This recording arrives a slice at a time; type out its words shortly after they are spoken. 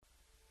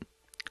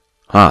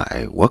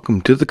Hi, welcome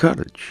to the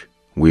cottage.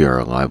 We are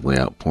a lively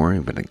outpouring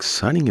of an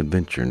exciting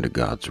adventure into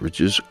God's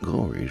riches,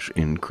 glories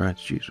in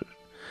Christ Jesus.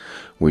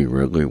 We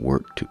regularly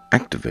work to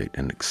activate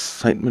an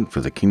excitement for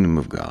the kingdom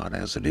of God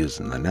as it is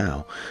in the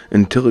now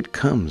until it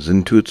comes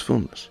into its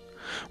fullness.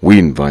 We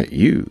invite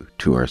you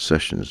to our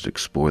sessions to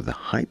explore the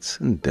heights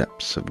and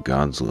depths of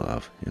God's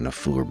love in a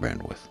fuller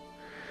bandwidth.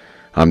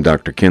 I'm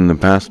Dr. Ken, the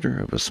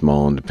pastor of a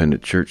small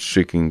independent church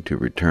seeking to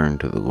return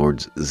to the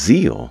Lord's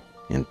zeal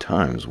in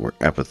times where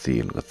apathy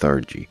and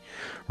lethargy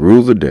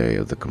rule the day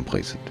of the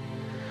complacent.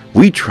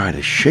 We try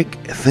to shake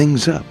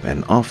things up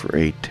and offer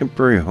a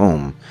temporary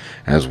home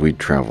as we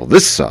travel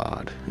this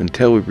sod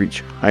until we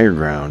reach higher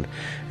ground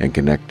and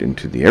connect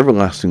into the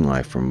everlasting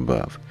life from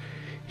above,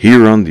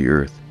 here on the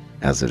earth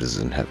as it is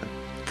in heaven.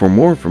 For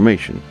more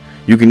information,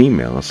 you can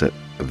email us at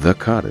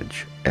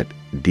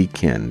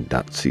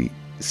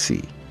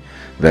thecottage@dken.cc.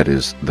 That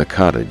is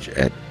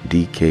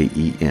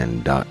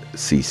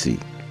thecottage@dken.cc.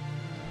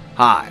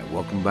 Hi,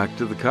 welcome back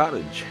to the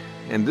cottage,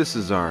 and this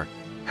is our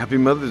Happy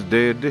Mother's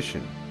Day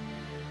edition,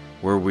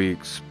 where we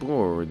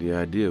explore the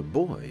idea of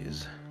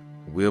boys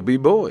will be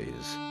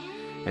boys,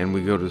 and we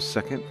go to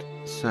 2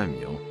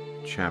 Samuel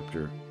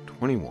chapter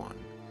 21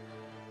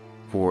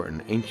 for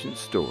an ancient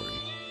story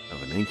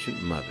of an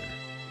ancient mother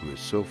who is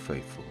so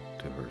faithful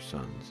to her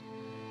sons,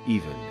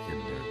 even in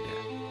their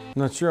death.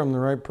 I'm not sure I'm the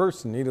right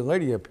person. Need a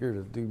lady up here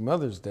to do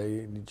Mother's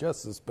Day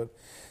justice, but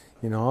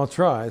I'll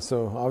try.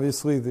 So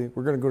obviously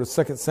we're going to go to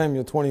 2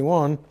 Samuel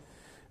 21,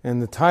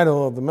 and the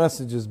title of the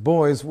message is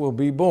Boys Will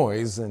Be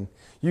Boys, and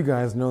you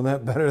guys know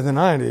that better than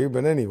I do,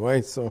 but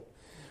anyway, so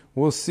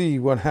we'll see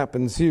what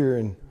happens here,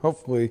 and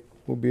hopefully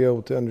we'll be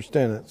able to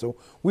understand it. So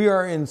we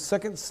are in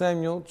 2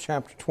 Samuel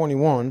chapter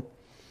 21,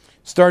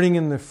 starting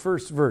in the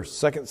first verse,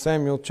 2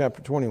 Samuel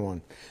chapter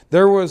 21.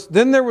 There was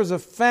a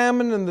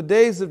famine in the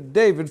days of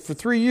David for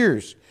 3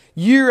 years,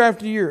 year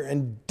after year.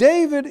 And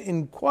David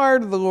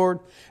inquired of the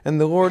Lord,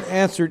 and the Lord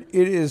answered,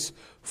 "It is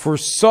for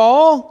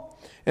Saul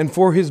and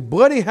for his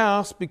bloody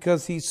house,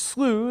 because he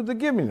slew the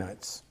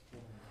Gibeonites."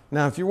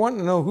 Now, if you're wanting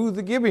to know who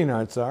the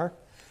Gibeonites are,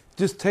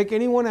 just take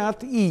anyone out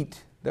to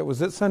eat that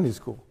was at Sunday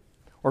school,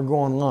 or go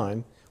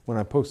online when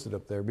I posted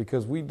up there,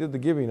 because we did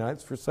the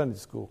Gibeonites for Sunday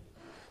school,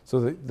 so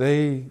that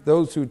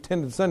those who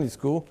attended Sunday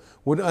school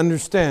would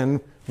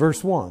understand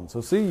verse 1. So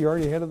see, you're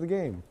already ahead of the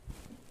game.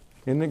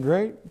 Isn't it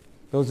great?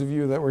 Those of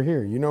you that were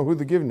here, you know who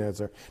the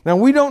Gibeonites are. Now,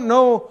 we don't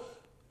know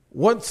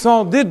what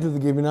Saul did to the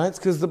Gibeonites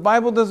because the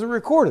Bible doesn't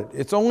record it.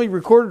 It's only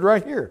recorded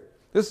right here.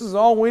 This is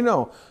all we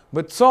know.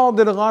 But Saul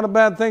did a lot of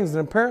bad things,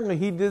 and apparently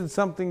he did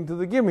something to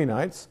the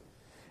Gibeonites.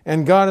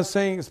 And God is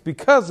saying it's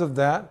because of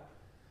that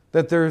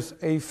there's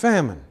a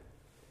famine.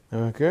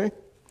 Okay?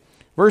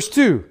 Verse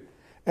 2.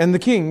 And the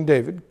king,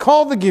 David,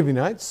 called the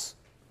Gibeonites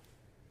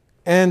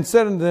and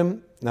said unto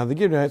them, now the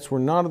Gibeonites were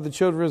not of the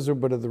children of Israel,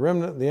 but of the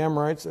remnant of the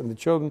Amorites, and the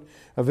children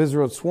of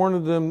Israel had sworn to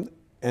them,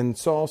 and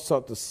Saul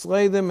sought to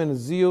slay them in a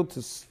zeal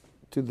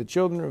to the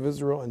children of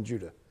Israel and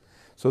Judah.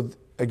 So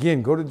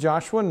again, go to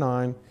Joshua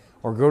 9,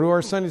 or go to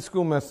our Sunday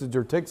school message,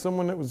 or take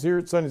someone that was here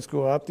at Sunday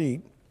school out to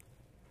eat,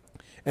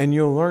 and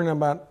you'll learn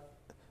about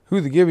who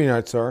the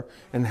Gibeonites are,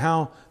 and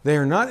how they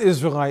are not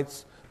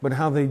Israelites, but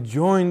how they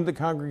joined the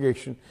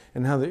congregation,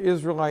 and how the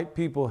Israelite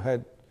people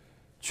had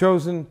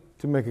chosen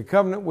to make a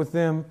covenant with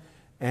them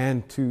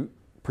and to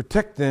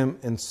protect them,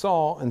 and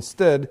Saul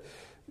instead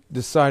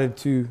decided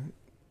to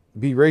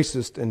be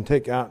racist and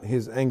take out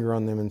his anger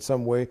on them in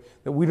some way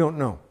that we don't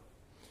know.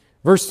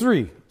 Verse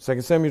 3,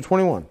 2 Samuel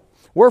 21.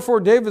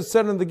 Wherefore David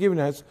said unto the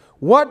Gibeonites,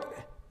 what?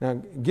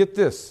 Now get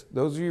this,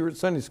 those of you who are at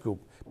Sunday school,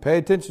 pay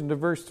attention to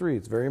verse 3,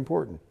 it's very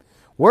important.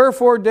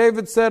 Wherefore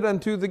David said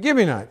unto the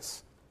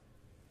Gibeonites.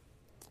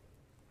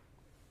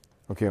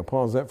 Okay, I'll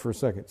pause that for a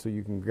second so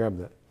you can grab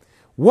that.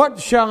 What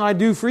shall I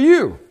do for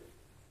you?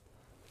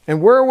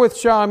 And wherewith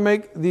shall I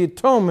make the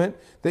atonement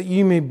that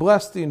ye may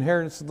bless the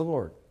inheritance of the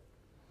Lord?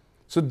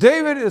 So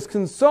David is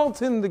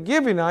consulting the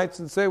Gibeonites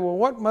and say, well,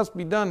 what must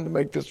be done to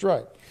make this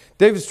right?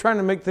 David's trying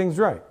to make things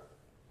right.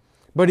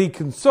 But he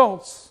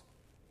consults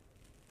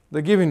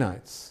the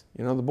Gibeonites.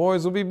 The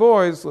boys will be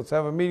boys. Let's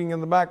have a meeting in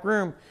the back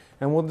room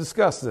and we'll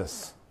discuss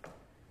this.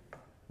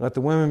 Let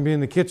the women be in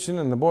the kitchen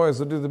and the boys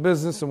will do the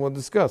business, and we'll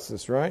discuss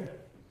this, right?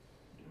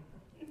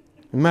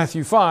 In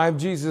Matthew 5,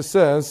 Jesus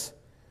says,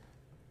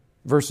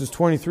 verses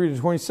 23 to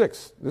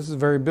 26. This is a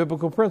very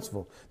biblical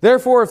principle.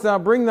 Therefore, if thou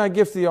bring thy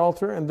gift to the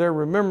altar, and there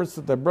remembrance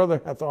that thy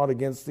brother hath aught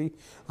against thee,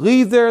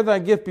 leave there thy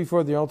gift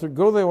before the altar,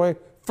 go thy way,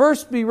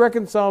 first be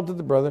reconciled to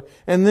the brother,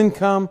 and then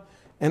come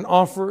and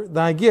offer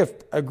thy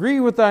gift. Agree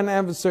with thine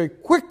adversary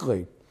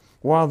quickly,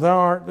 while thou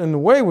art in the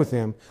way with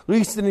him,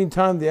 lest any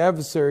time the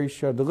adversary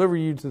shall deliver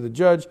you to the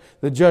judge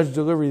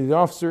deliver you to the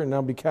officer, and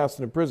thou be cast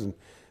into prison.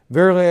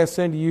 Verily I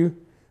say to you,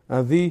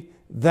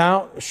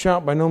 thou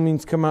shalt by no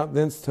means come out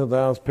thence till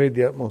thou hast paid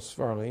the utmost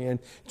farthing. And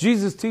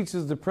Jesus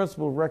teaches the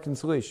principle of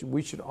reconciliation.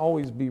 We should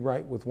always be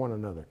right with one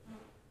another.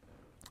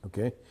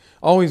 Okay?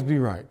 Always be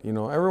right.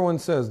 Everyone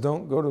says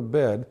don't go to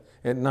bed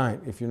at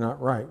night if you're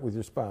not right with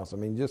your spouse.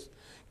 Just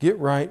get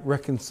right,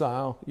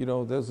 reconcile.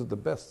 Those are the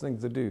best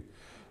things to do.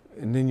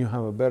 and then you'll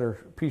have a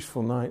better,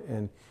 peaceful night,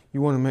 and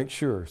you want to make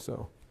sure.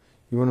 So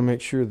you want to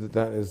make sure that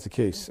that is the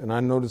case. And I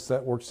notice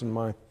that works in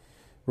my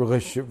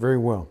relationship very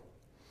well.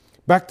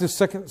 Back to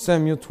 2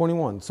 Samuel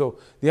 21. So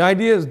the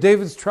idea is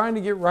David's trying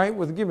to get right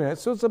with the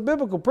Gibeonites. So it's a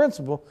biblical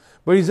principle,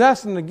 but he's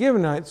asking the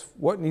Gibeonites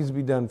what needs to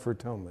be done for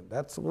atonement.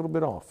 That's a little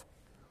bit off.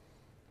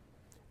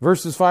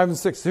 Verses 5 and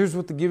 6. Here's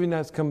what the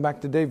Gibeonites come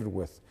back to David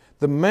with.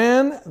 The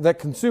man that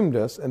consumed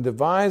us and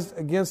devised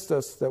against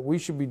us that we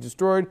should be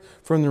destroyed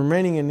from the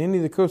remaining in any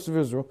of the coasts of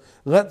Israel,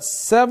 let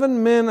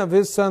 7 men of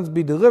his sons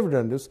be delivered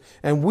unto us,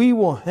 and we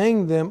will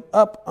hang them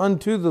up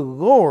unto the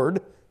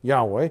Lord,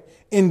 Yahweh,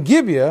 in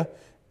Gibeah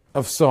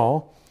of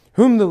Saul,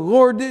 whom the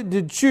Lord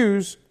did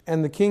choose,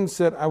 and the king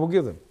said, I will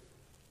give them.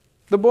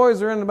 The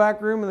boys are in the back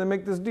room and they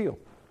make this deal.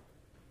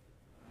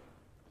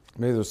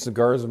 Maybe there's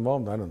cigars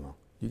involved, I don't know.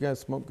 You guys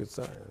smoke good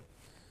cigars?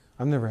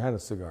 I've never had a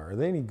cigar. Are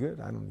they any good?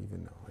 I don't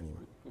even know.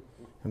 Anyway,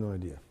 I have no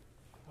idea.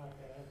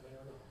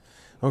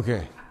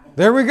 Okay,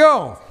 there we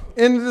go.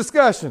 End of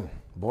discussion.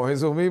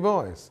 Boys will be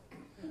boys.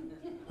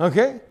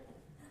 Okay?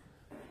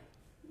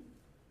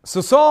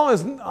 So Saul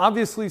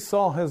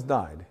has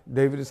died.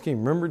 David is king.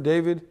 Remember,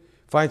 David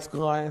fights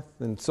Goliath,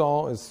 and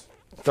Saul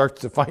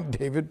starts to fight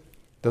David.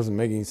 Doesn't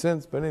make any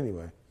sense, but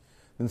anyway.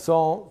 Then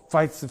Saul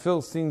fights the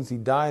Philistines. He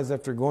dies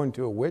after going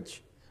to a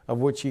witch, of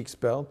which he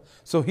expelled.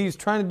 So he's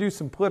trying to do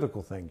some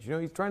political things.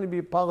 He's trying to be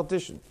a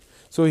politician.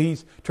 So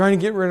he's trying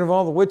to get rid of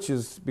all the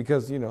witches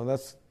because,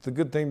 that's the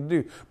good thing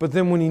to do. But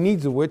then when he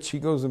needs a witch, he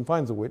goes and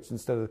finds a witch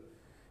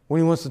when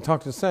he wants to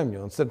talk to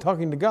Samuel, instead of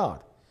talking to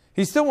God.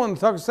 He still wanted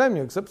to talk to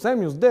Samuel, except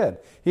Samuel's dead.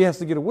 He has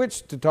to get a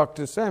witch to talk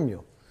to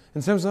Samuel.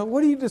 And Samuel's like,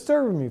 what are you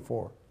disturbing me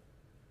for?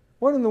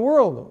 What in the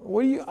world?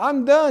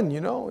 I'm done,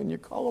 and you're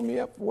calling me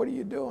up. What are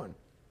you doing?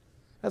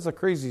 That's a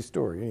crazy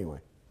story anyway.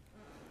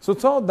 So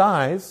Saul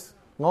dies,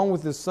 along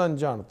with his son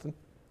Jonathan.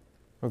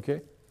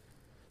 Okay?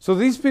 So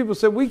these people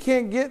said, we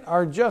can't get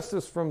our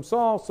justice from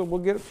Saul, so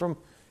we'll get it from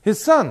his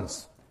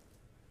sons.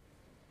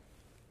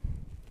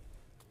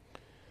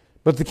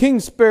 But the king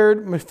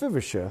spared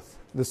Mephibosheth,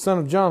 the son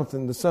of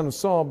Jonathan, the son of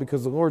Saul,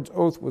 because the Lord's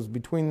oath was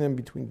between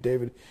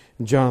David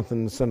and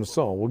Jonathan, the son of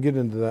Saul. We'll get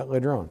into that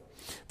later on.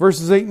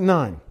 Verses 8 and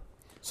 9.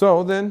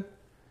 So then,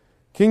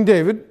 King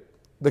David,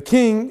 the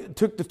king,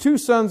 took the 2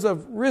 sons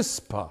of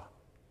Rizpah,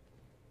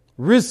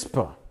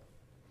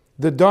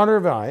 the daughter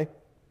of Ai,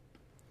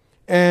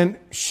 and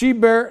she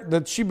bare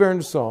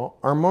unto Saul,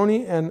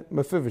 Armoni and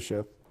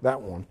Mephibosheth,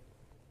 that one,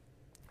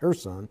 her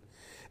son,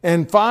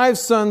 and 5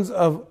 sons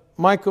of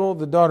Michal,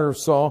 the daughter of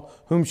Saul,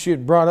 whom she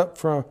had brought up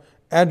from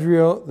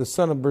Adriel, the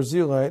son of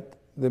Barzillai,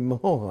 the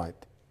Meholite.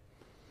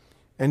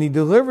 And he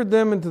delivered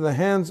them into the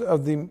hands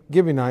of the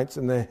Gibeonites,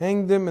 and they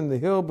hanged them in the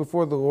hill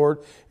before the Lord,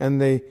 and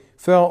they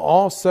fell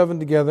all 7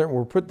 together and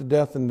were put to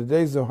death in the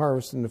days of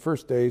harvest, in the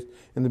first days,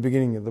 in the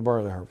beginning of the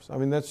barley harvest. I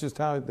mean, that's just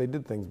how they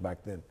did things back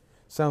then.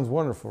 Sounds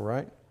wonderful,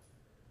 right?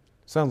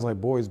 Sounds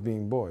like boys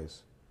being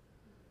boys.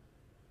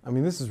 I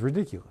mean, this is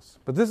ridiculous.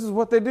 But this is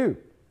what they do.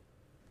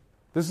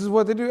 This is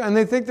what they do, and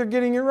they think they're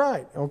getting it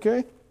right,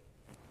 okay?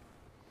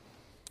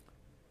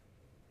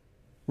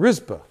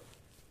 Rizpah.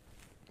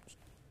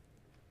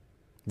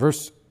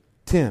 Verse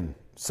 10,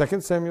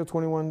 2 Samuel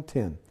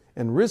 21:10.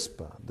 And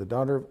Rizpah, the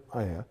daughter of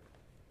Aiah,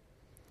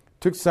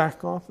 took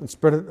sackcloth and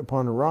spread it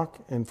upon a rock,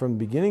 and from the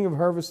beginning of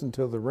harvest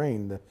until the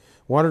rain, the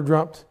water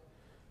dropped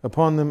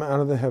upon them out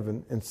of the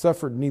heaven, and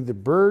suffered neither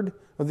bird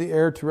of the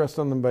air to rest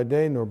on them by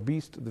day, nor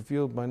beast of the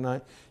field by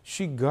night.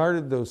 She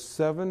guarded those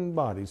 7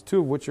 bodies, 2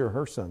 of which are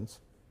her sons.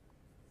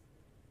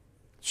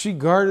 She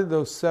guarded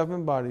those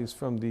 7 bodies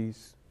from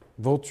these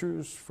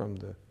vultures, from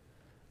the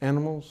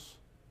animals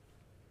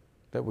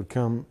that would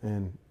come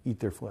and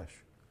eat their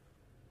flesh.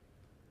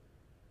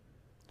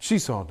 She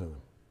saw to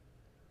them.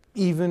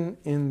 Even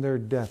in their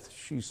death,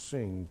 she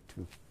sang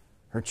to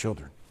her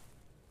children.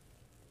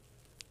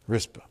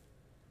 Rizpah.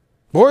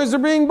 Boys are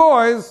being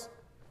boys.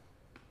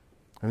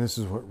 And this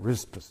is what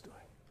Rizpah's doing.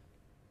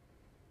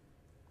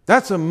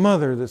 That's a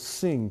mother that's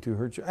singing to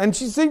her children. And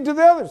she sings to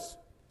the others.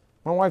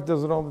 My wife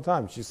does it all the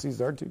time. She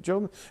sees our 2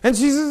 children. And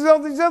she sees all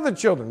these other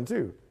children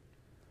too.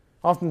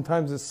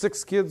 Oftentimes it's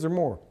 6 kids or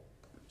more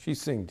she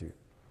sings to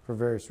for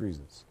various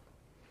reasons.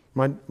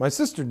 My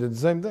sister did the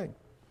same thing.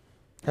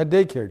 Had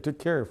daycare, took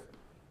care of.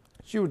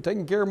 She was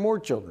taking care of more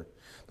children.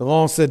 The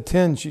law said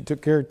 10, she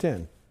took care of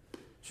 10.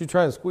 She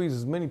tried to squeeze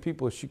as many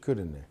people as she could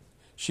in there.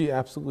 She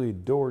absolutely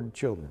adored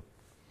children.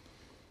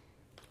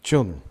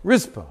 Children.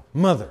 Rizpah,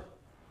 mother.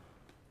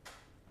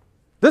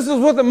 This is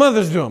what the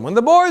mother's doing. When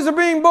the boys are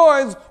being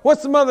boys,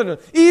 what's the mother doing?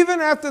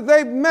 Even after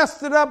they've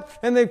messed it up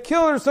and they've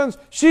killed her sons,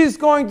 she's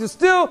going to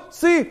still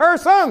see her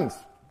sons.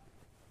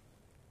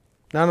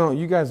 Now, I don't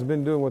know, you guys have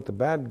been doing what the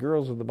bad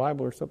girls of the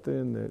Bible or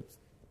something.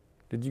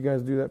 Did you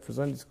guys do that for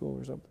Sunday school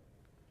or something?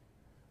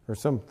 Or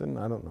something?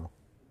 I don't know.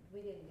 We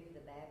didn't do the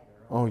bad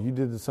girls. Oh, you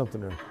did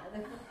something there.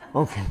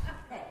 Okay.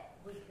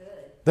 We could.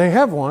 They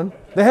have one.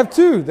 They have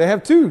 2. They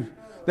have 2.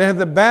 They have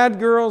the bad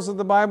girls of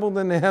the Bible,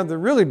 then they have the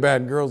really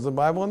bad girls of the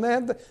Bible, and they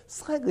have the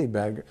slightly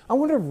bad girls. I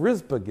wonder if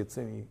Rizpah gets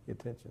any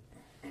attention.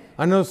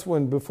 I noticed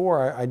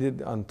before I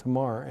did on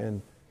Tamar,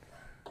 and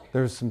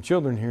there's some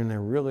children here, and they're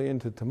really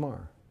into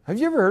Tamar. Have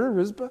you ever heard of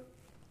Rizpah?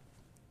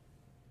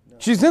 No.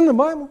 She's in the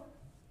Bible.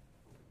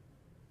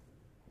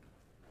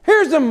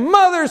 Here's a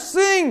mother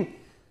sing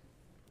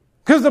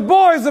because the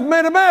boys have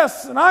made a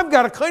mess, and I've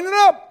got to clean it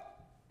up.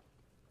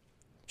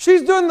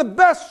 She's doing the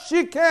best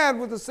she can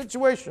with the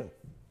situation.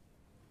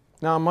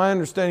 Now, my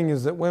understanding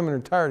is that women are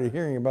tired of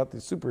hearing about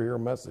these superhero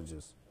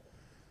messages.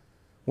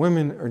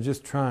 Women are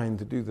just trying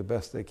to do the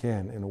best they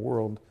can in a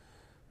world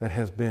that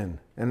has been,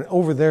 and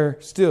over there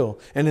still,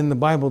 and in the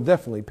Bible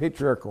definitely,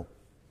 patriarchal,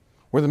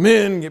 where the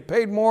men get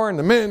paid more, and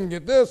the men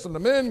get this, and the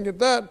men get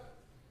that.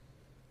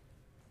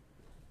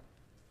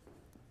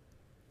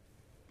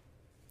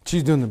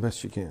 She's doing the best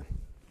she can.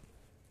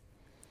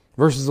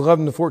 Verses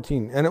 11 to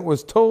 14. And it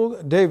was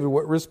told David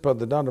what Rizpah,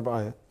 the daughter of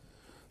Aiah,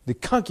 the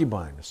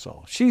concubine of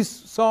Saul. She's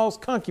Saul's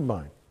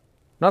concubine.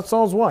 Not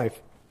Saul's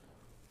wife.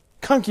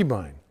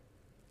 Concubine.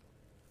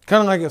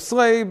 Kind of like a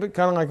slave, but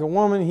kind of like a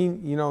woman.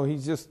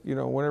 He's just,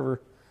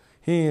 whenever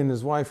he and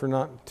his wife are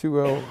not too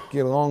well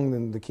get along,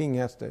 then the king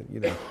has to,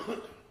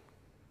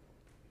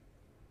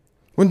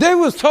 When David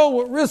was told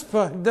what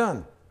Rizpah had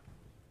done,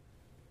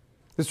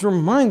 this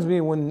reminds me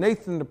when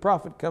Nathan the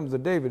prophet comes to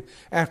David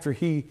after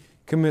he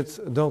commits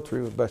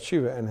adultery with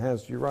Bathsheba and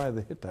has Uriah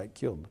the Hittite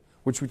killed,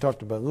 which we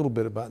talked about a little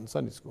bit about in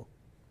Sunday school.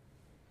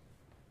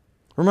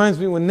 Reminds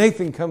me when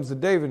Nathan comes to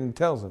David and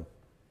tells him,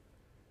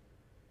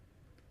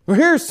 well,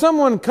 here's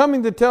someone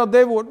coming to tell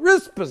David what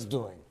Rizpah's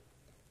doing.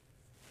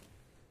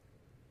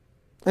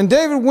 And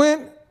David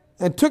went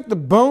and took the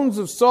bones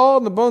of Saul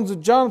and the bones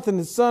of Jonathan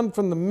his son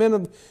from the men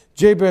of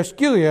Jabesh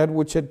Gilead,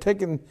 which had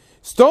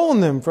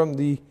stolen them from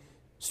the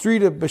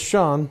street of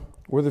Bashan,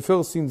 where the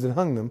Philistines had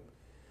hung them,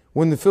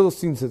 when the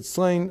Philistines had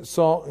slain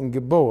Saul in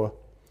Gilboa.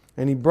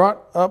 And he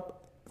brought up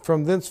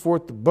from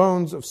thenceforth the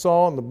bones of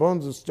Saul and the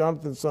bones of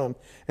Jonathan's son.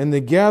 And they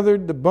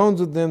gathered the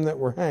bones of them that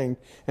were hanged,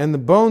 and the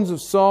bones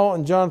of Saul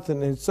and Jonathan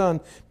and his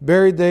son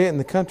buried they in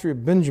the country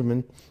of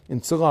Benjamin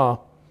in Selah,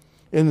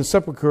 in the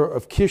sepulchre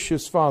of Kish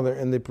his father.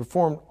 And they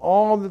performed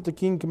all that the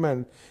king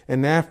commanded.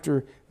 And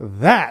after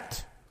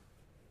that,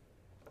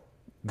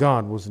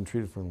 God was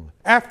entreated from them.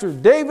 After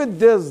David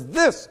does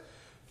this,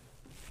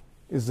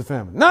 is the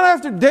famine. Not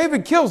after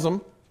David kills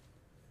them,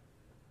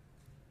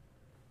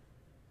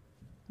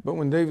 but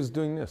when David's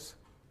doing this.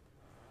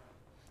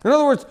 In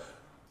other words,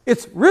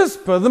 it's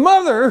Rizpah, the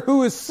mother,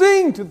 who is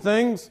seeing to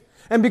things,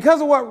 and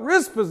because of what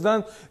Rizpah's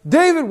done,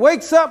 David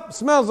wakes up,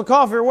 smells the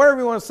coffee or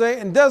whatever you want to say,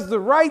 and does the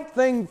right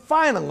thing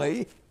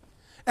finally,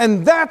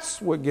 and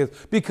that's what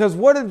gives. Because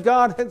what did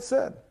God had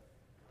said?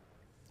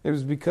 It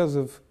was because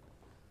of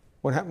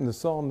what happened to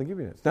Saul and the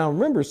Gibeonites. Now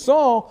remember,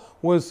 Saul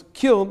was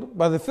killed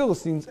by the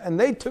Philistines, and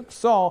they took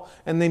Saul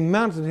and they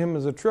mounted him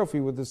as a trophy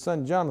with his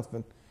son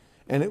Jonathan.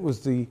 And it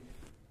was the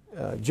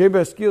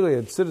Jabesh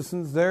Gilead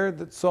citizens there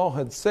that Saul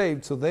had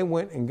saved, so they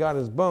went and got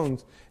his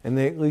bones, and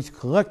they at least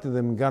collected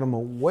them and got them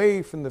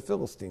away from the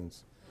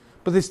Philistines.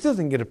 But they still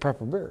didn't get a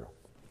proper burial.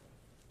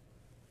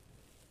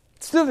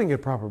 Still didn't get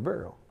a proper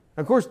burial.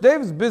 Of course,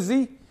 David's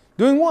busy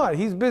doing what?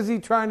 He's busy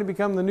trying to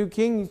become the new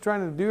king. He's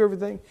trying to do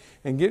everything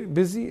and get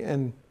busy,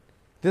 and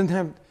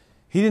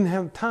he didn't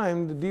have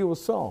time to deal with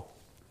Saul.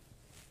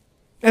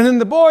 And then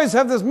the boys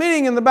have this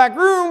meeting in the back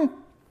room.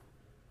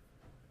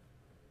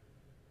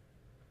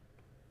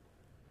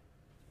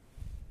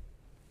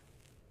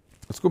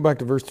 Let's go back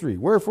to verse 3.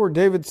 Wherefore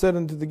David said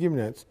unto the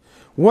Gibeonites,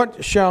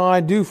 what shall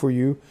I do for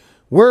you?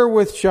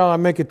 Wherewith shall I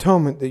make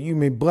atonement that you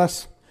may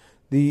bless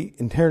the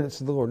inheritance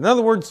of the Lord? In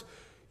other words,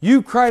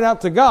 you cried out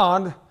to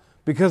God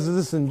because of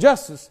this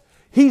injustice.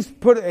 He's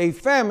put a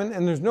famine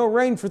and there's no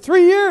rain for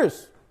 3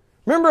 years.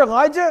 Remember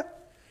Elijah?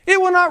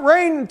 It will not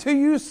rain until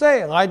you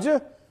say,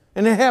 Elijah.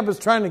 And Ahab is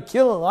trying to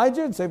kill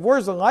Elijah and say,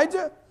 where's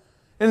Elijah?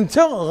 And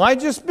until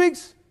Elijah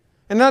speaks.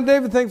 And now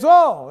David thinks,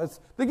 oh, it's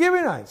the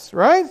Gibeonites,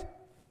 right?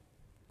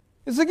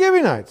 It's the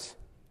Gibeonites.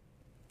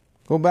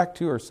 Go back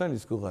to our Sunday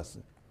school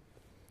lesson.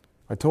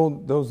 I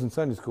told those in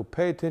Sunday school,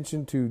 pay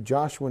attention to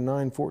Joshua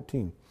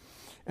 9:14.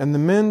 And the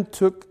men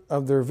took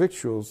of their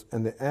victuals,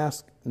 and they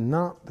asked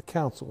not the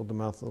counsel of the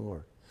mouth of the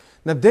Lord.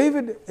 Now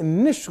David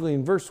initially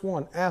in verse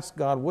 1 asked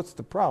God, what's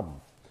the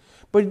problem?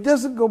 But he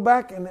doesn't go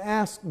back and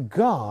ask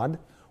God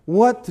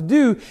what to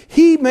do.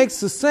 He makes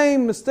the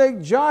same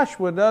mistake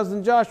Joshua does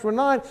in Joshua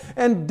 9,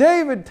 and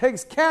David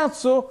takes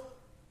counsel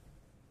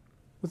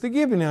with the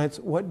Gibeonites.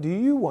 What do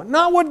you want?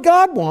 Not what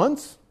God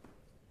wants.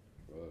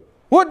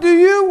 What do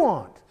you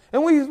want?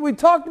 And we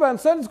talked about in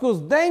Sunday school,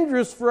 it's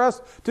dangerous for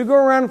us to go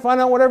around and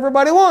find out what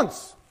everybody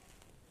wants.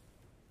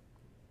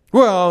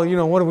 Well,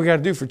 what do we got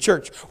to do for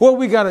church? Well,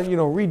 we got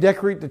to,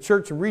 redecorate the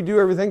church and redo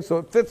everything so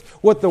it fits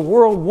what the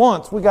world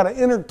wants. We got to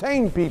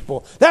entertain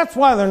people. That's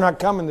why they're not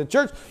coming to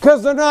church,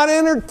 because they're not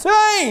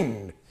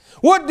entertained.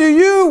 What do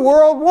you,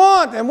 world,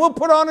 want? And we'll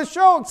put on a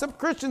show, except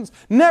Christians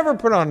never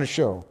put on a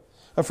show.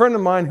 A friend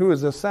of mine who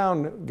is a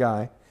sound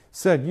guy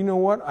said, you know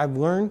what I've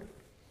learned?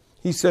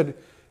 He said,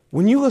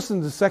 when you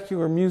listen to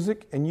secular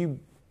music and you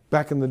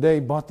back in the day,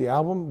 bought the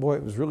album. Boy,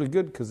 it was really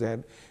good because they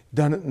had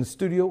done it in the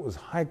studio. It was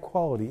high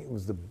quality. It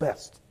was the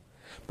best.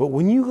 But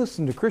when you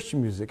listen to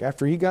Christian music,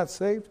 after he got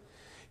saved,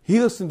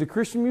 he listened to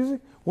Christian music.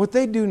 What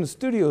they do in the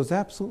studio is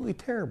absolutely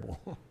terrible.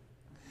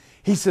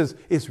 He says,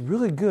 it's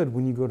really good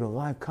when you go to a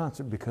live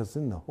concert because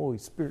then the Holy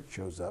Spirit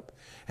shows up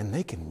and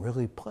they can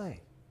really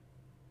play.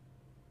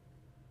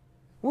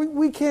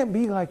 We can't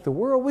be like the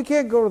world. We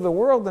can't go to the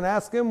world and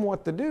ask them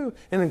what to do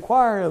and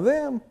inquire of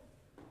them.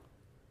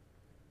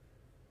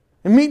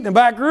 And meet in the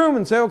back room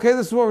and say, okay,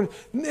 this is what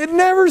we're... It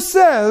never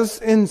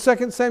says in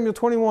 2 Samuel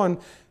 21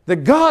 that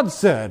God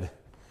said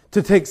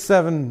to take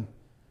 7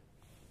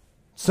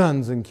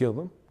 sons and kill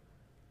them.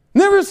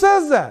 Never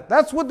says that.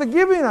 That's what the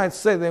Gibeonites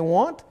say they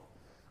want.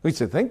 At least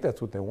they think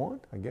that's what they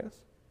want, I guess.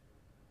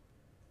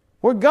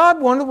 What God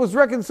wanted was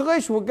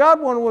reconciliation. What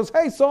God wanted was,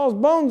 hey, Saul's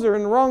bones are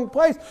in the wrong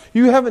place.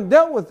 You haven't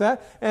dealt with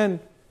that. And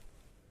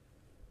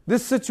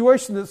this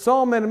situation that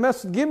Saul made a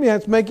mess with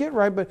Gibeonites, make it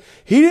right. But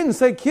he didn't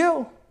say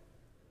kill.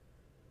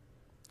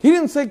 He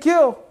didn't say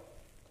kill.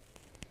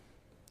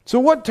 So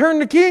what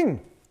turned the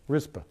king?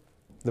 Rizpah,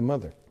 the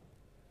mother.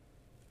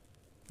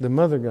 The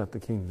mother got the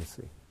king to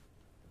see.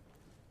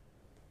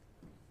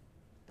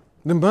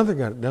 The mother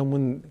got it done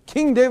when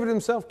King David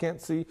himself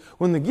can't see,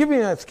 when the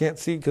Gibeonites can't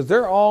see, because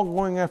they're all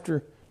going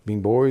after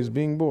being boys,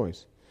 being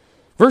boys.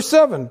 Verse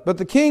 7, but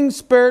the king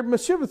spared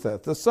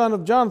Mephibosheth, the son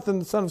of Jonathan,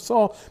 the son of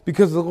Saul,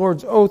 because of the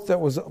Lord's oath that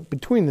was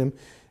between them,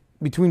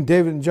 between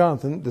David and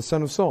Jonathan, the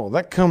son of Saul.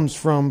 That comes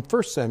from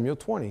 1 Samuel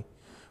 20,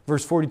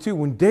 verse 42.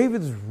 When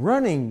David's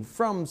running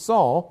from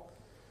Saul,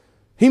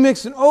 he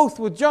makes an oath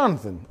with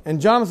Jonathan. And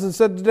Jonathan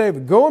said to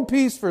David, go in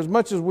peace for as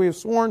much as we have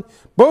sworn,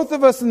 both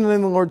of us in the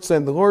name of the Lord,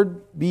 saying, the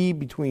Lord be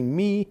between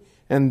me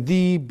and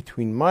thee,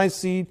 between my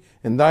seed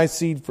and thy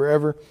seed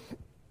forever.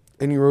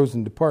 And he rose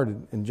and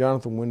departed, and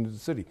Jonathan went into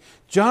the city.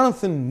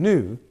 Jonathan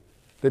knew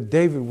that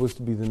David was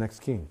to be the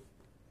next king.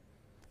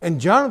 And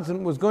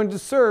Jonathan was going to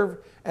serve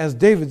as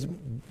David's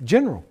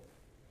general.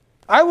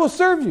 I will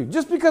serve you.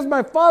 Just because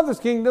my father's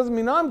king doesn't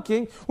mean I'm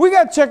king. We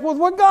got to check with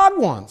what God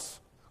wants.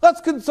 Let's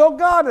consult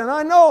God, and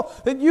I know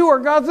that you are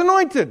God's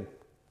anointed.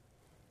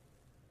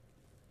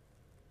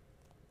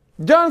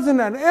 Jonathan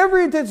had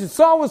every intention.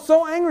 Saul was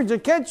so angry.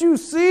 Can't you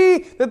see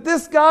that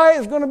this guy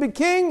is going to be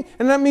king,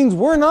 and that means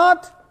we're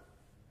not?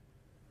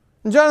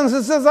 And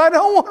Jonathan says, I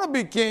don't want to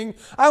be king.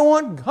 I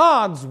want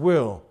God's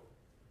will.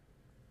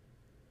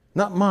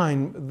 Not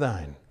mine, but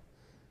thine.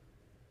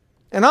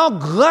 And I'll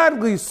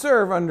gladly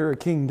serve under a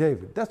King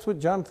David. That's what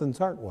Jonathan's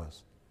heart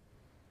was.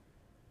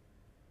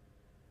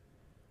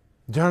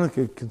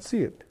 Jonathan could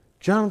see it.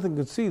 Jonathan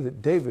could see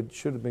that David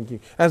should have been king.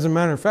 As a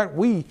matter of fact,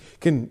 we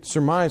can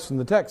surmise from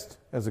the text,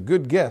 as a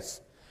good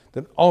guess,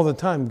 that all the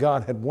time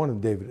God had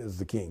wanted David as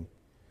the king.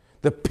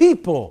 The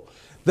people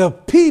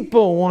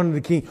wanted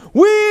a king.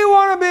 We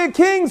want to be a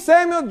king,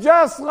 Samuel,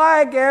 just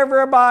like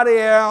everybody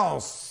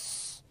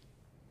else.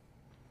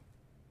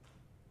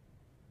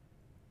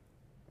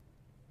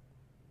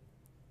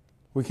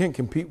 We can't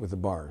compete with the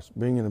bars.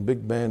 Being in a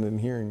big band in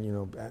here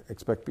and,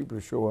 expect people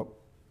to show up.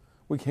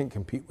 We can't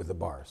compete with the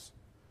bars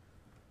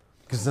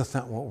because that's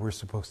not what we're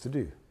supposed to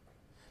do.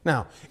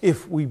 Now,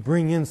 if we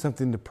bring in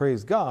something to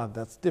praise God,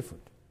 that's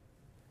different.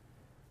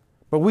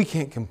 But we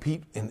can't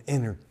compete and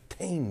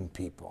entertain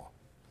people.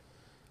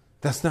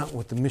 That's not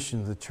what the mission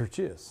of the church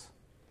is.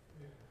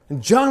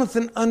 And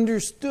Jonathan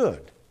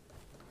understood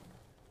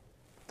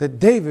that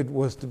David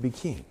was to be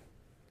king.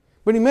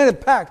 But he made a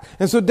pact.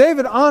 And so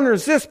David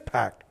honors this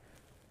pact.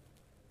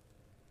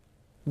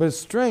 But it's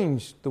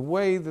strange the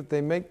way that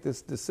they make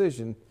this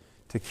decision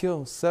to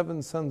kill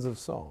 7 sons of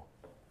Saul.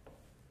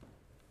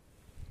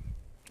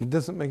 It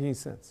doesn't make any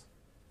sense.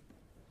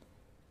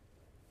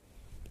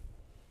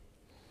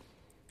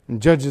 In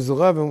Judges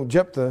 11,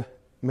 Jephthah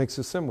makes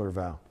a similar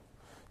vow.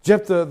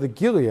 Jephthah the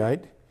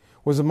Gileadite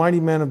was a mighty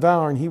man of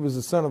valor, and he was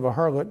the son of a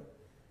harlot.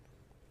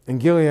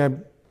 And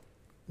Gilead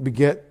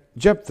beget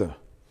Jephthah.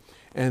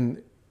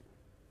 And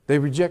they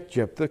reject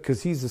Jephthah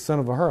because he's the son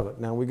of a harlot.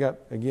 Now we got,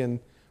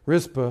 again,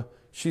 Rizpah,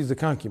 she's the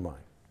concubine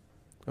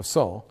of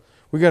Saul.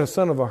 We got a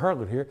son of a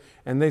harlot here,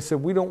 and they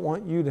said, we don't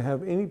want you to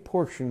have any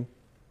portion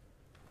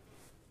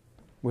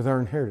with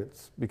our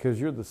inheritance because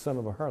you're the son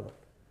of a harlot.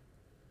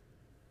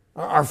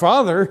 Our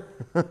father,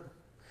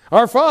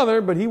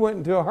 but he went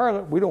into a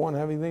harlot. We don't want to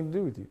have anything to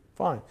do with you.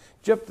 Fine.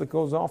 Jephthah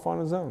goes off on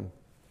his own.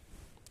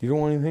 You don't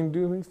want anything to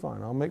do with me?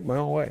 Fine. I'll make my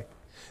own way.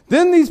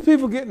 Then these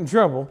people get in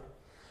trouble,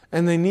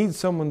 and they need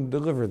someone to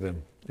deliver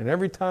them. And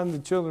every time the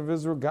children of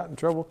Israel got in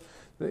trouble,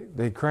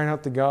 they cried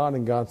out to God,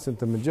 and God sent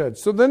them a judge.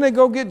 So then they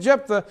go get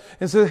Jephthah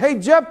and say, hey,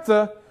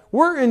 Jephthah,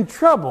 we're in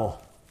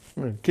trouble.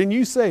 Can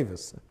you save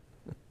us?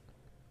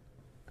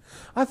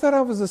 I thought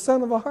I was the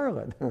son of a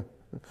harlot.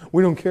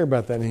 We don't care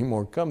about that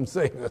anymore. Come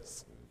save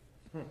us.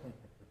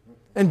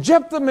 And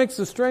Jephthah makes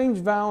a strange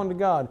vow unto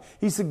God.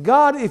 He said,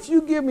 God, if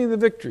you give me the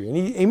victory, and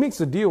he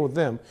makes a deal with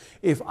them,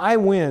 if I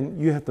win,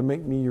 you have to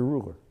make me your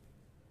ruler.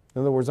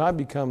 In other words, I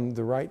become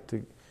the right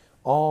to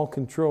all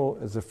control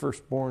as the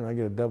firstborn. I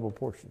get a double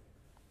portion.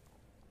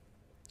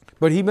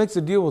 But he makes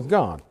a deal with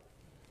God.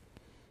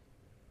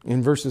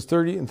 In verses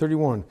 30 and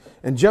 31.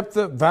 And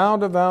Jephthah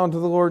vowed a vow unto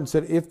the Lord and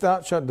said, if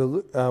thou shalt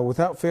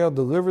without fail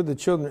deliver the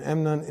children of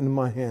Ammon into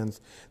my hands,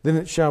 then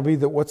it shall be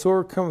that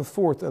whatsoever cometh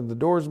forth of the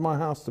doors of my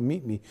house to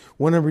meet me,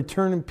 when I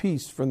return in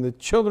peace from the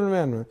children of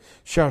Ammon,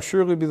 shall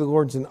surely be the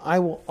Lord's, and I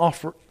will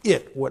offer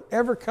it,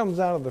 whatever comes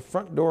out of the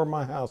front door of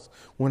my house,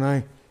 when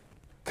I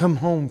come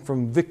home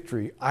from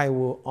victory, I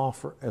will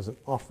offer as an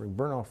offering,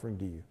 burnt offering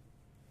to you.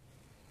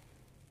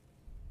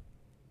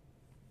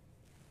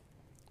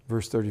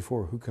 Verse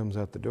 34, who comes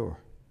out the door?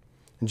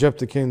 And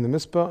Jephthah came to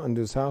Mizpah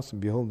unto his house, and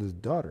behold, his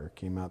daughter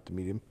came out to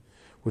meet him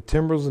with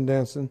timbrels and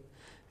dancing.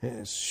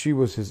 And she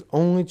was his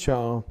only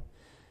child.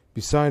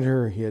 Beside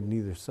her, he had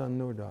neither son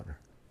nor daughter.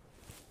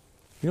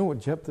 You know what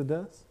Jephthah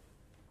does?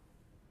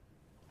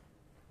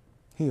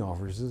 He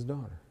offers his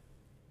daughter.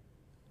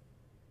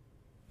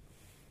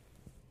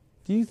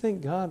 Do you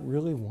think God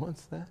really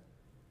wants that?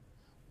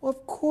 Well,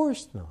 of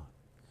course not.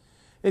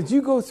 As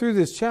you go through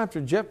this chapter,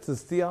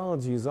 Jephthah's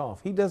theology is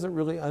off. He doesn't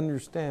really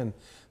understand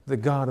the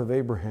God of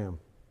Abraham,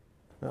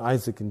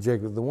 Isaac, and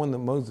Jacob, the one that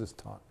Moses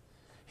taught.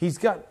 He's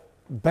got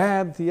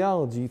bad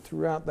theology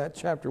throughout that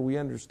chapter, we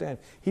understand.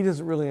 He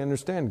doesn't really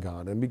understand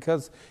God. And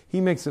because he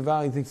makes a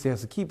vow, he thinks he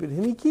has to keep it,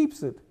 and he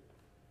keeps it.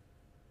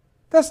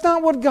 That's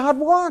not what God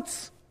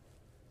wants.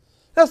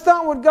 That's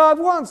not what God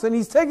wants. And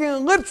he's taking it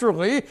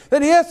literally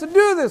that he has to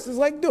do this. It's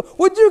like,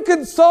 would you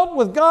consult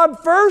with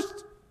God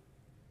first?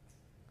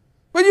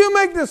 But you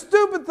make this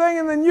stupid thing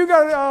and then you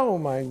got to, oh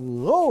my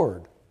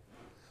Lord.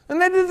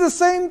 And they did the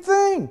same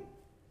thing.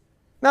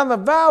 Now the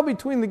vow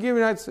between the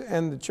Gibeonites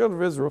and the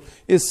children of Israel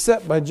is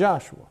set by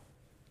Joshua.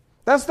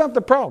 That's not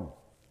the problem.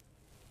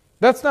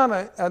 That's not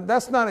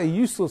a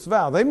useless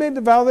vow. They made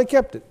the vow, they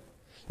kept it.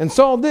 And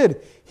Saul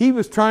did. He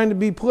was trying to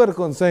be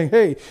political and saying,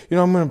 hey,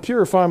 I'm going to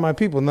purify my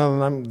people. Now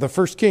that I'm the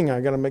first king, I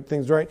got to make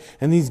things right.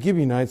 And these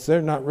Gibeonites,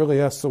 they're not really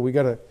us, so we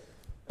got to.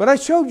 But I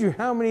showed you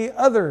how many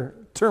other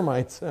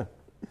termites are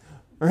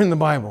in the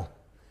Bible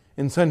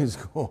in Sunday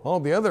school, all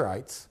the other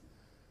ites.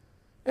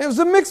 It was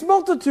a mixed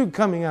multitude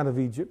coming out of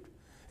Egypt.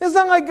 It's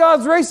not like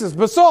God's racist,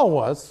 but Saul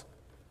was.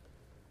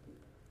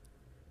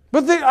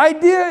 But the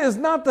idea is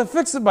not to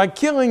fix it by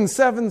killing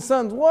 7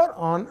 sons. What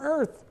on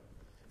earth?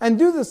 And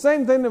do the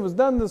same thing that was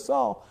done to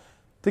Saul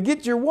to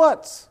get your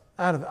whats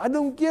out of it. I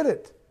don't get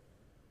it.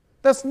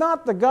 That's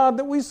not the God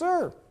that we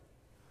serve.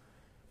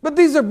 But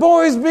these are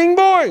boys being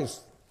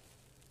boys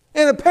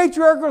in a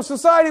patriarchal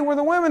society where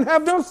the women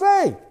have no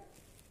say.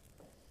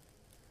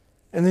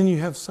 And then you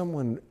have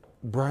someone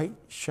bright,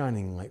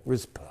 shining like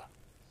Rizpah,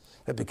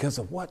 that because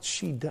of what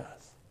she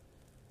does,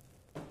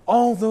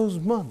 all those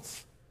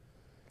months,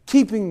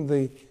 keeping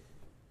the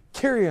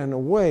carrion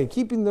away,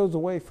 keeping those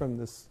away from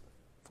this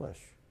flesh.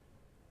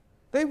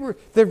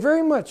 They're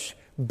very much,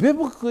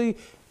 biblically,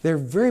 they're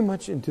very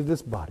much into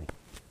this body.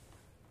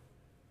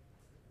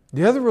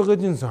 The other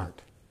religions aren't.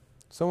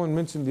 Someone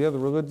mentioned the other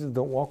religions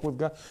don't walk with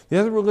God. The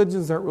other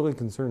religions aren't really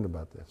concerned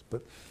about this.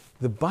 But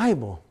the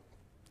Bible,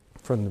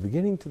 from the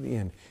beginning to the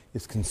end,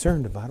 is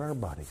concerned about our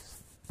bodies.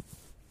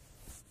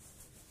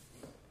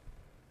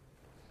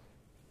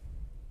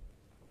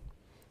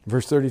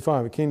 Verse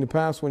 35, it came to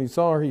pass when he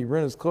saw her, he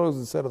rent his clothes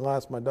and said,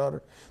 alas, my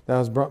daughter, thou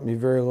hast brought me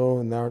very low,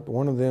 and thou art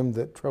one of them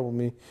that trouble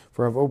me,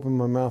 for I have opened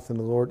my mouth in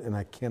the Lord, and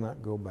I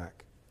cannot go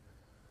back.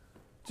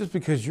 Just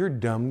because you're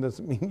dumb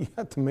doesn't mean you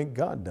have to make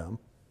God dumb.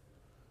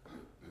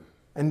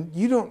 And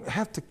you don't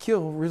have to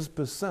kill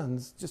Rizpah's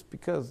sons just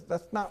because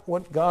that's not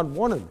what God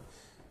wanted.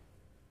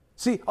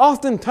 See,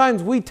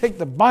 oftentimes we take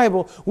the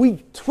Bible,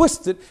 we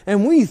twist it,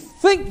 and we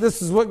think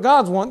this is what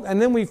God wants,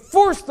 and then we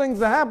force things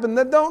to happen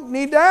that don't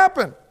need to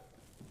happen.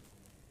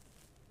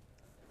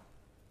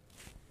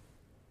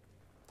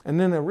 And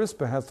then a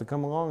Rizpah has to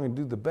come along and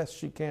do the best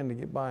she can to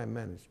get by and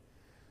manage.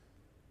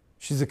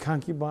 She's a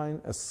concubine,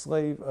 a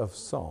slave of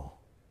Saul.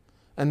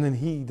 And then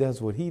he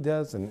does what he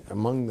does, and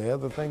among the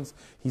other things,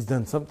 he's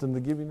done something to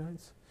the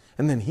Gibeonites.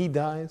 And then he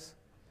dies.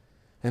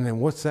 And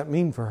then what's that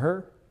mean for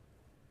her?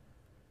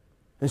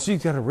 And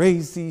she's got to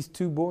raise these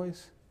 2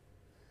 boys.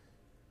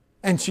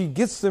 And she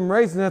gets them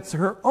raised, and that's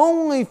her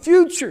only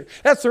future.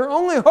 That's her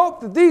only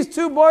hope, that these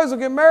 2 boys will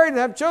get married and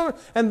have children,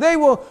 and they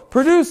will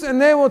produce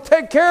and they will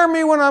take care of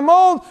me when I'm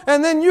old.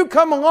 And then you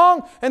come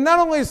along, and not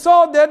only is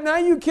Saul dead, now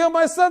you kill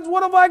my sons.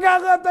 What have I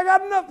got left? I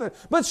got nothing.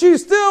 But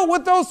she's still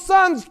with those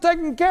sons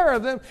taking care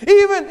of them,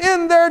 even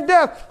in their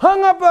death,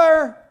 hung up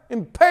there,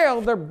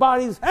 impaled, their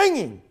bodies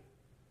hanging,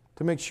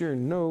 to make sure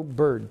no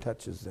bird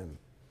touches them,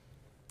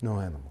 no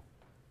animal.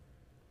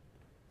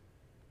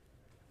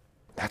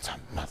 That's a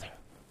mother.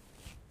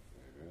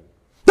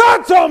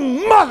 That's a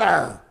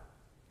mother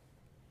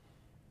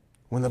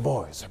when the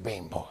boys are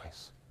being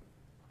boys.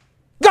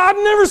 God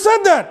never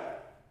said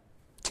that.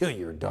 Kill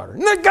your daughter.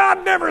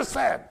 God never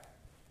said.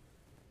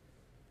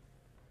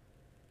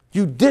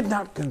 You did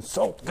not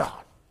consult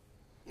God,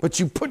 but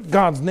you put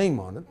God's name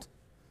on it,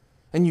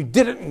 and you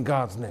did it in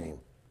God's name.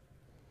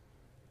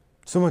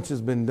 So much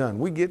has been done.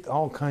 We get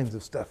all kinds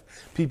of stuff.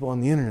 People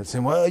on the internet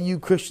saying, well, you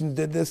Christians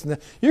did this and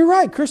that. You're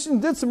right.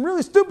 Christians did some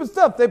really stupid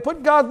stuff. They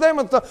put God's name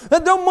on stuff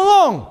that don't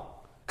belong.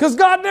 Because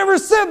God never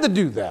said to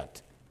do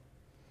that.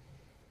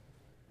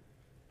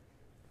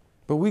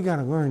 But we got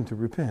to learn to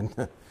repent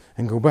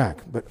and go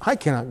back. But I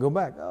cannot go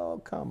back.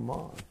 Oh, come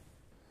on.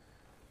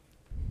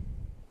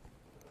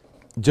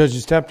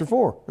 Judges chapter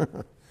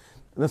 4.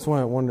 That's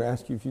why I wanted to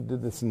ask you if you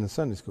did this in the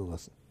Sunday school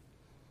lesson.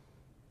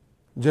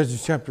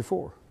 Judges chapter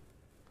 4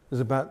 is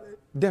about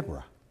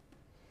Deborah.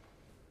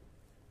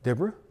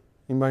 Deborah?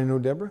 Anybody know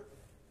Deborah?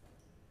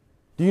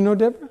 Do you know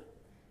Deborah?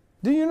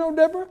 Do you know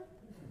Deborah?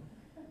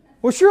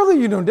 Well,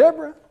 surely you know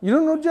Deborah. You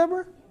don't know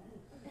Deborah?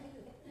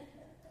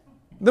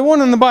 The one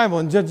in the Bible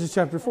in Judges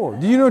chapter 4.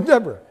 Do you know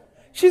Deborah?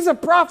 She's a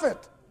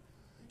prophet.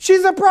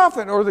 She's a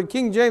prophet, or the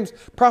King James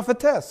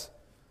prophetess.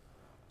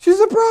 She's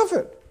a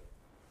prophet.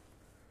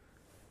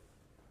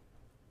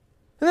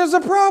 And there's a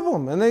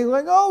problem. And they're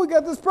like, oh, we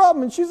got this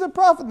problem. And she's a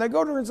prophet. And they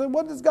go to her and say,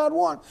 what does God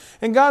want?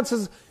 And God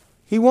says,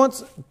 he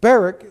wants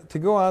Barak to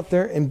go out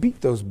there and beat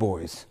those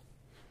boys.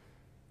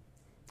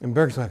 And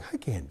Barak's like, I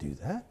can't do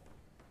that.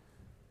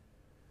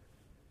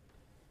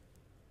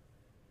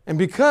 And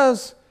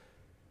because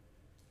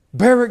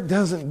Barak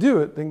doesn't do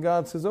it, then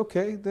God says,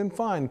 okay, then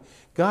fine.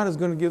 God is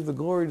going to give the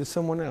glory to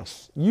someone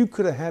else. You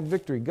could have had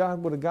victory.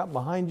 God would have got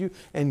behind you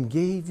and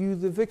gave you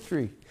the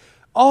victory.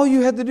 All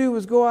you had to do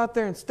was go out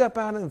there and step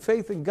out in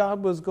faith, and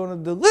God was going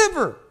to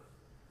deliver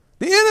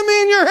the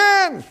enemy in your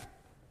hand.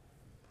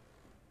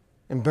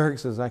 And Barak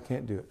says, I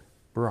can't do it.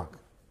 Barak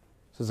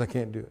says, I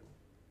can't do it.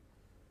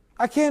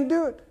 I can't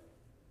do it.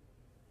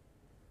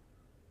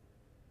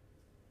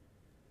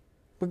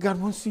 But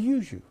God wants to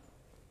use you.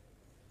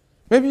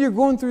 Maybe you're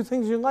going through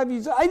things in your life,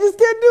 you say, I just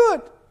can't do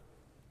it.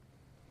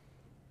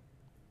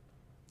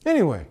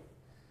 Anyway,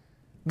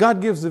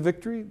 God gives the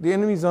victory. The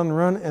enemy's on the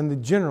run, and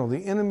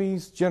the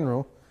enemy's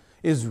general,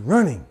 is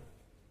running.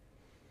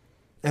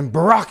 And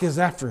Barak is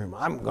after him.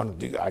 I'm going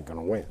to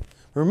win.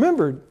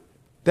 Remember,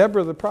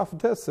 Deborah the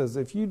prophetess says,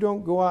 if you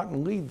don't go out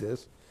and lead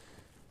this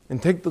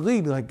and take the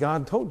lead like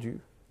God told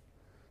you,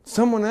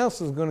 someone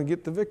else is going to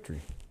get the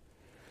victory.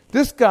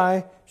 This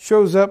guy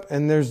shows up,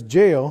 and there's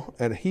Jael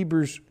at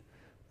Heber's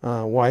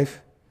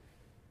wife,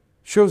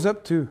 shows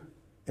up to,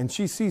 and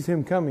she sees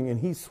him coming, and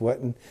he's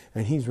sweating,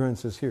 and he's running,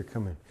 says, here,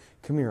 come in.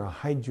 Come here, I'll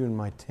hide you in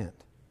my tent.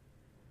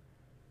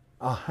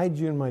 I'll hide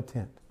you in my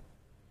tent.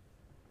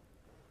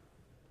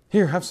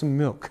 Here, have some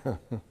milk.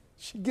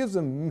 She gives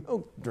him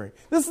milk to drink.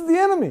 This is the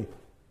enemy.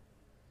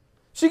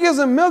 She gives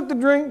him milk to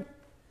drink.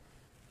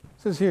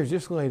 Says, here,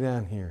 just lay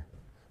down here.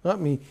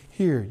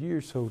 Here,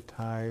 you're so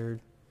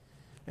tired.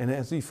 And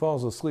as he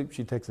falls asleep,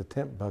 she takes a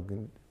tent bug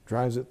and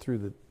drives it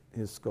through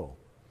his skull.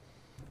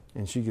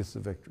 And she gets the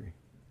victory.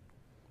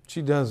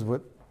 She does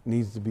what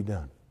needs to be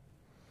done.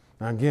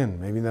 Now again,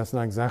 maybe that's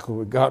not exactly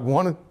what God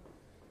wanted.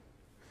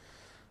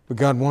 But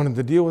God wanted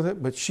to deal with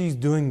it, but she's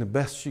doing the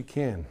best she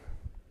can.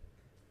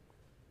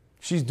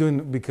 She's doing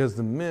it because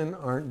the men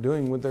aren't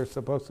doing what they're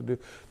supposed to do,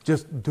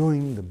 just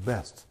doing the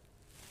best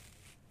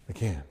they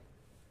can.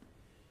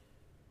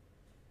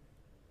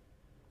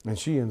 And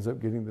she ends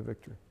up getting the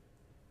victory.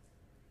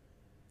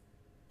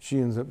 She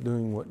ends up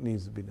doing what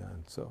needs to be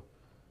done. So,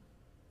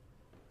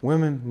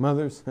 women,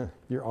 mothers,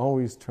 you're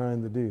always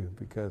trying to do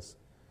because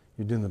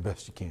you're doing the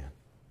best you can.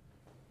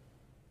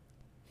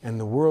 And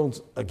the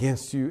world's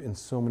against you in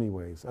so many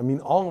ways. I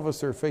mean, all of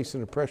us are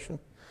facing oppression.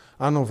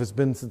 I don't know if it's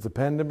been since the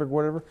pandemic or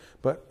whatever,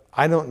 but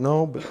I don't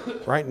know.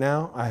 But right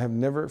now, I have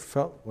never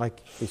felt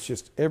like it's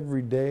just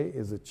every day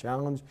is a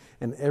challenge,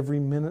 and every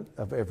minute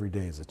of every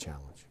day is a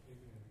challenge.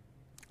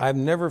 I've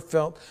never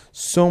felt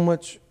so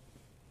much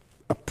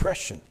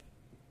oppression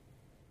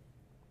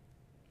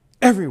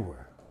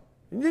everywhere.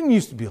 It didn't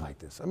used to be like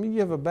this. I mean, you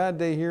have a bad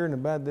day here and a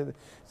bad day there.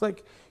 It's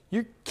like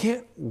you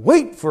can't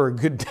wait for a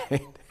good day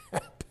to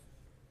happen.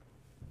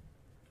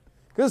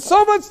 Because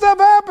so much stuff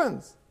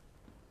happens.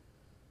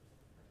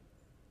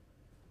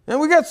 And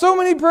we got so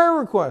many prayer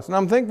requests. And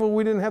I'm thankful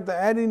we didn't have to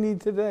add any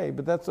today,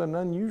 but that's an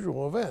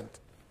unusual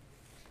event.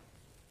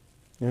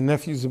 Your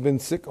nephews have been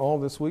sick all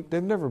this week.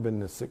 They've never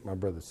been this sick, my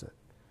brother said.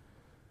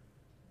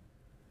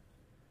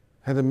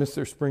 Had to miss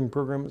their spring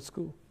program at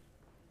school.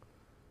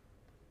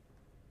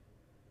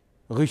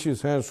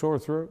 Alicia's had a sore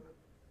throat.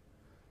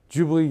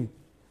 Jubilee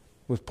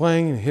was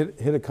playing and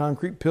hit a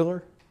concrete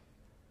pillar.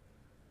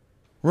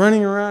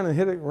 Running around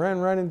and ran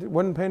right into,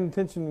 wasn't paying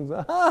attention. He was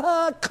like, ha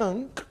ha,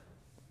 kunk.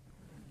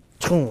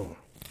 Boom.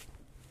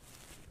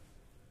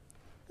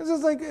 It's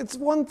just like, it's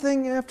one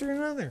thing after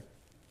another.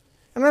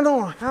 And I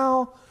don't know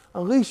how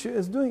Alicia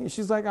is doing it.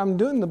 She's like, I'm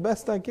doing the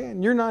best I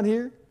can. You're not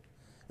here,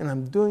 and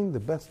I'm doing the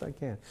best I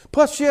can.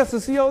 Plus, she has to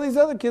see all these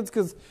other kids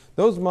because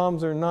those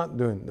moms are not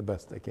doing the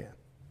best they can.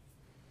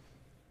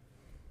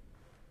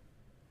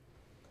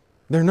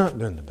 They're not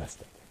doing the best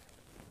they can.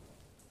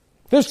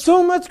 There's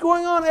so much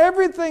going on.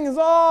 Everything is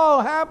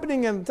all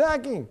happening and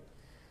attacking.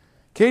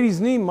 Katie's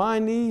knee, my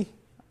knee.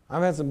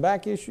 I've had some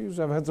back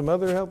issues. I've had some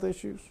other health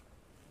issues.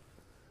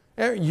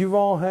 You've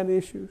all had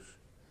issues.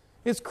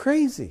 It's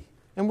crazy.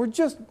 And we're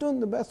just doing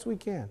the best we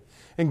can.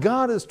 And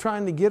God is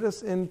trying to get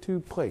us into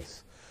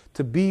place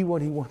to be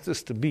what He wants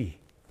us to be.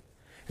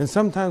 And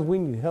sometimes we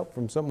need help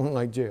from someone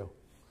like Jael.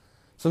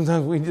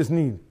 Sometimes we just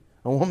need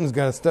a woman's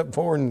got to step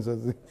forward and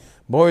say,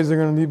 boys are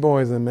going to be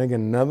boys and make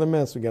another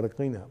mess we got to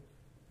clean up.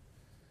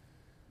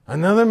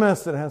 Another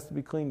mess that has to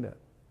be cleaned up.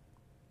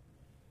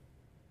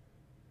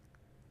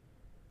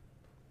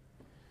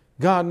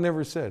 God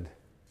never said,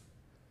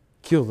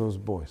 kill those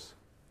boys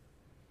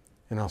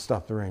and I'll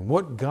stop the rain.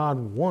 What God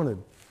wanted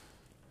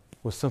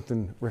was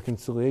something,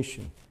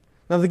 reconciliation.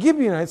 Now the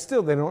Gibeonites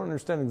still, they don't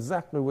understand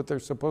exactly what they're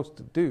supposed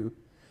to do.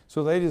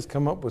 So they just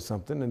come up with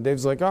something and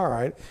Dave's like, all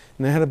right.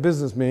 And they had a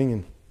business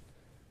meeting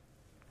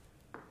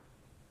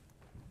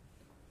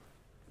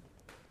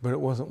but it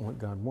wasn't what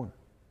God wanted.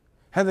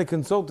 Had they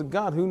consulted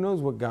God, who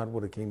knows what God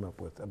would have came up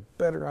with? A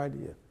better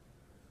idea.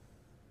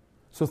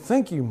 So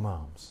thank you,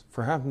 moms,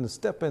 for having to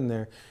step in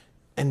there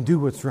and do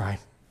what's right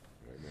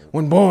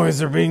when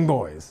boys are being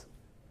boys.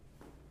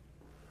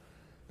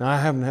 Now, I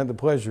haven't had the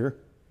pleasure,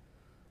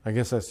 I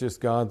guess that's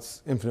just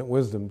God's infinite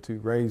wisdom, to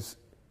raise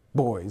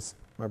boys.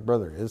 My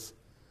brother is.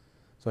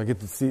 So I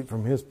get to see it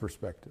from his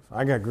perspective.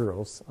 I got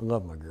girls. I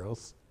love my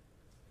girls.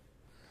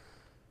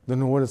 Don't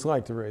know what it's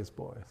like to raise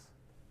boys.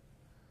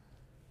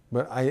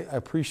 But I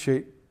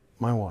appreciate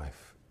my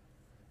wife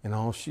and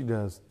all she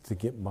does to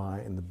get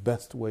by in the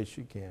best way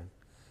she can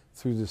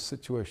through this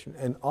situation.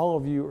 And all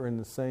of you are in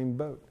the same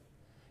boat.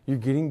 You're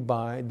getting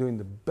by, doing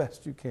the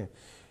best you can.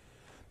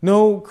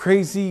 No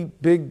crazy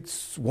big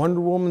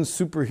Wonder Woman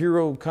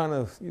superhero kind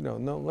of,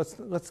 no,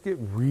 let's get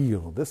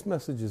real. This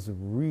message is a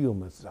real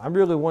message. I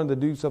really wanted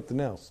to do something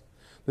else.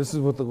 This is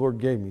what the Lord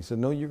gave me. He said,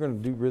 no, you're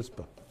going to do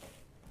Rizpah.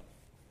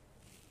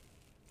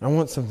 I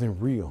want something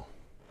real.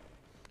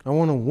 I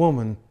want a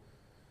woman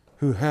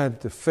who had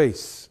to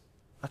face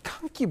a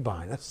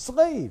concubine, a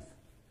slave,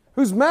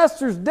 whose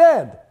master's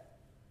dead,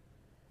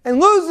 and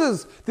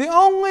loses the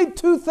only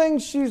two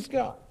things she's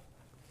got.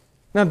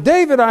 Now,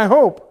 David, I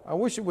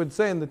wish it would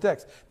say in the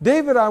text,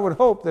 David, I would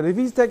hope that if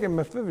he's taking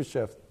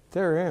Mephibosheth,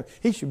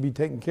 he should be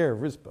taking care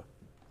of Rizpah.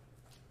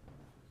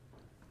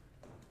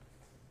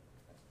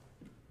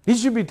 He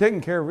should be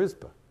taking care of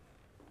Rizpah.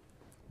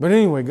 But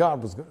anyway,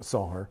 God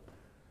saw her.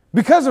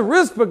 Because of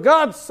Rizpah,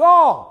 God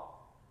saw.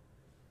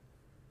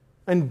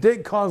 And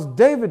caused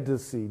David to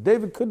see.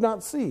 David could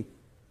not see.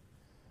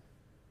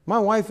 My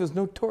wife is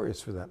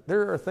notorious for that.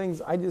 There are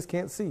things I just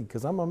can't see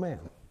because I'm a man.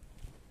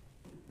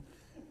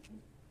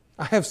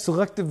 I have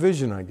selective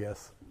vision, I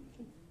guess,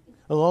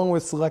 along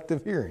with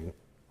selective hearing.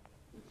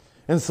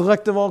 And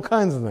selective all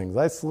kinds of things.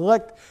 I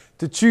select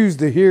to choose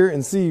to hear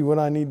and see what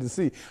I need to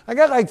see. I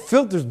got like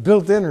filters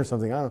built in or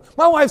something. I don't know.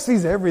 My wife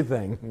sees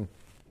everything.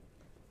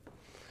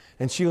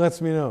 And she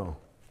lets me know.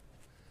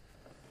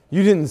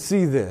 You didn't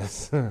see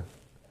this.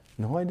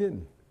 No, I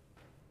didn't.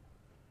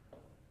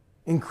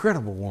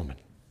 Incredible woman.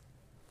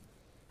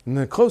 And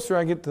the closer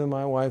I get to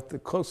my wife, the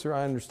closer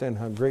I understand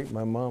how great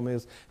my mom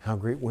is, how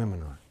great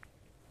women are.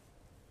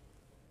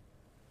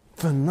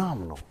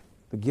 Phenomenal,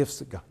 the gifts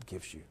that God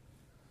gives you.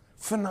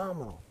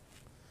 Phenomenal.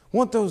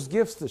 Want those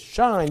gifts to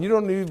shine. You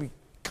don't need to be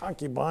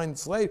concubine,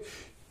 slave.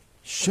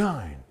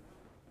 Shine.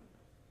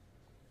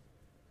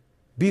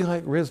 Be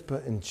like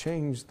Rizpah and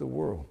change the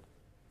world.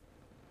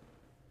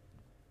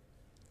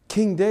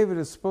 King David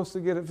is supposed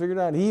to get it figured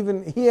out.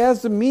 He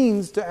has the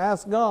means to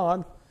ask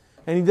God,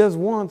 and he does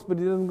once, but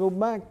he doesn't go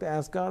back to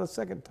ask God a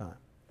second time.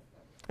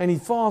 And he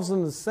falls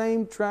in the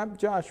same trap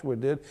Joshua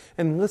did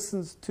and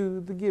listens to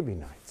the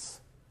Gibeonites.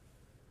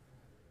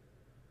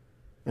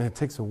 And it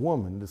takes a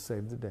woman to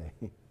save the day.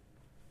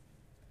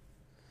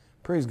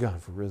 Praise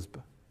God for Rizpah.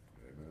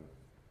 Amen.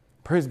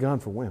 Praise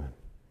God for women.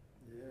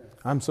 Yeah.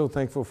 I'm so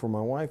thankful for my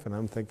wife, and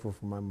I'm thankful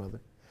for my mother.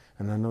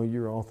 And I know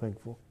you're all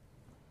thankful.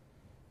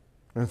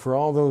 And for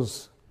all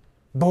those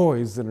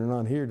boys that are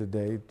not here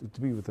today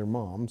to be with their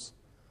moms,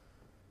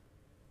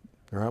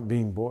 they're out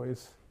being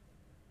boys.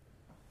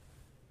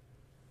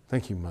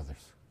 Thank you,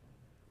 mothers.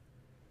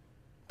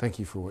 Thank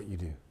you for what you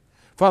do.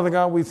 Father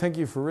God, we thank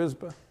you for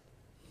Rizpah.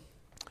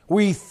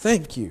 We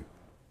thank you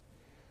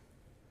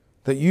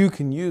that you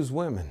can use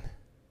women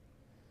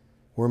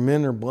where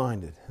men are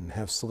blinded and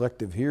have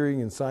selective hearing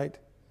and sight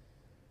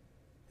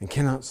and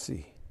cannot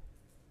see.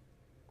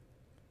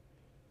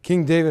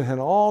 King David had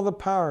all the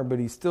power, but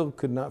he still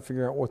could not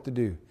figure out what to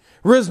do.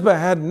 Rizpah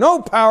had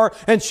no power,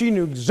 and she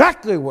knew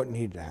exactly what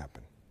needed to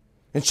happen.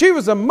 And she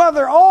was a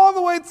mother all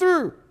the way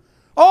through.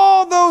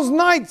 All those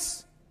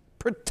nights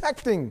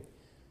protecting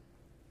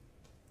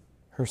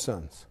her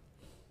sons.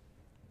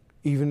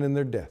 Even in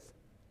their death.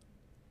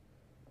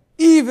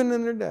 Even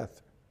in their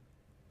death.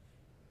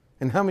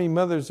 And how many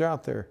mothers are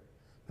out there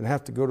that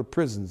have to go to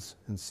prisons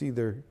and see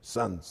their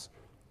sons?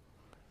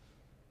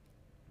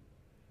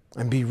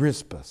 And be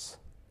Rizpahs.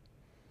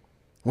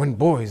 When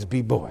boys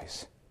be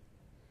boys.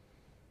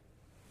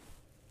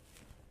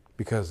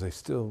 Because they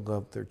still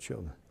love their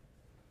children.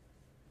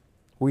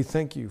 We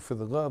thank you for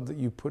the love that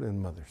you put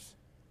in mothers.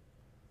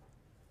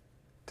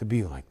 To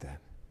be like that.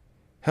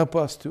 Help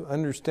us to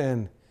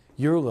understand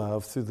your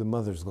love through the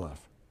mother's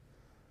love.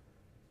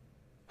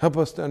 Help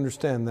us to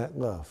understand that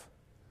love.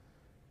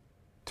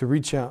 To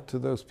reach out to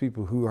those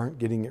people who aren't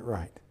getting it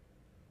right.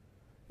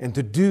 And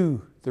to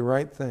do the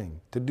right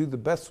thing, to do the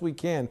best we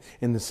can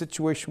in the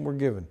situation we're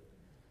given,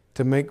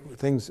 to make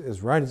things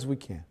as right as we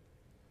can.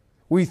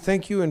 We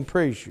thank you and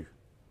praise you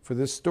for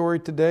this story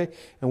today,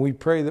 and we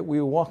pray that we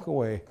will walk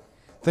away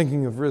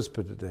thinking of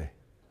Rizpah today.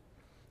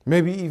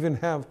 Maybe even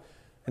have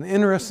an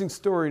interesting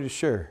story to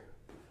share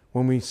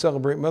when we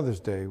celebrate Mother's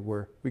Day,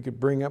 where we could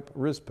bring up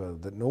Rizpah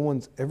that no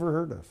one's ever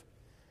heard of.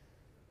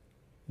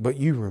 But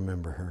you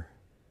remember her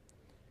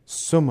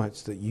so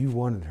much that you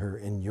wanted her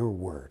in your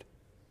word.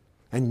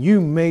 And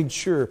you made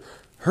sure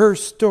her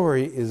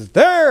story is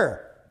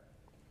there.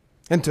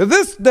 And to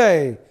this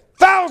day,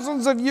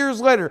 thousands of years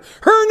later,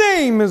 her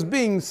name is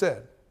being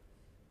said.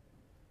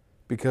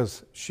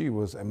 Because she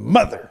was a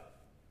mother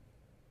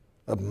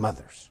of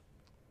mothers.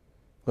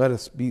 Let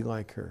us be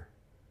like her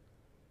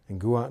and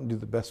go out and do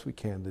the best we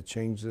can to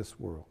change this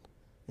world.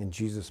 In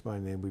Jesus'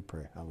 mighty name we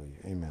pray. Hallelujah.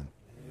 Amen.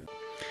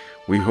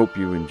 We hope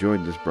you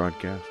enjoyed this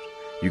broadcast.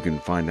 You can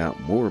find out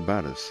more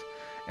about us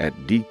at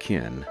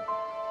dken.cc.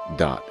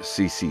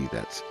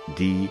 That's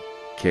DKEN.cc.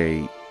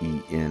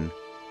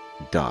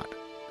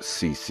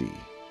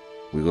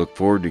 We look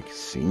forward to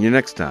seeing you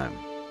next time.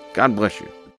 God bless you.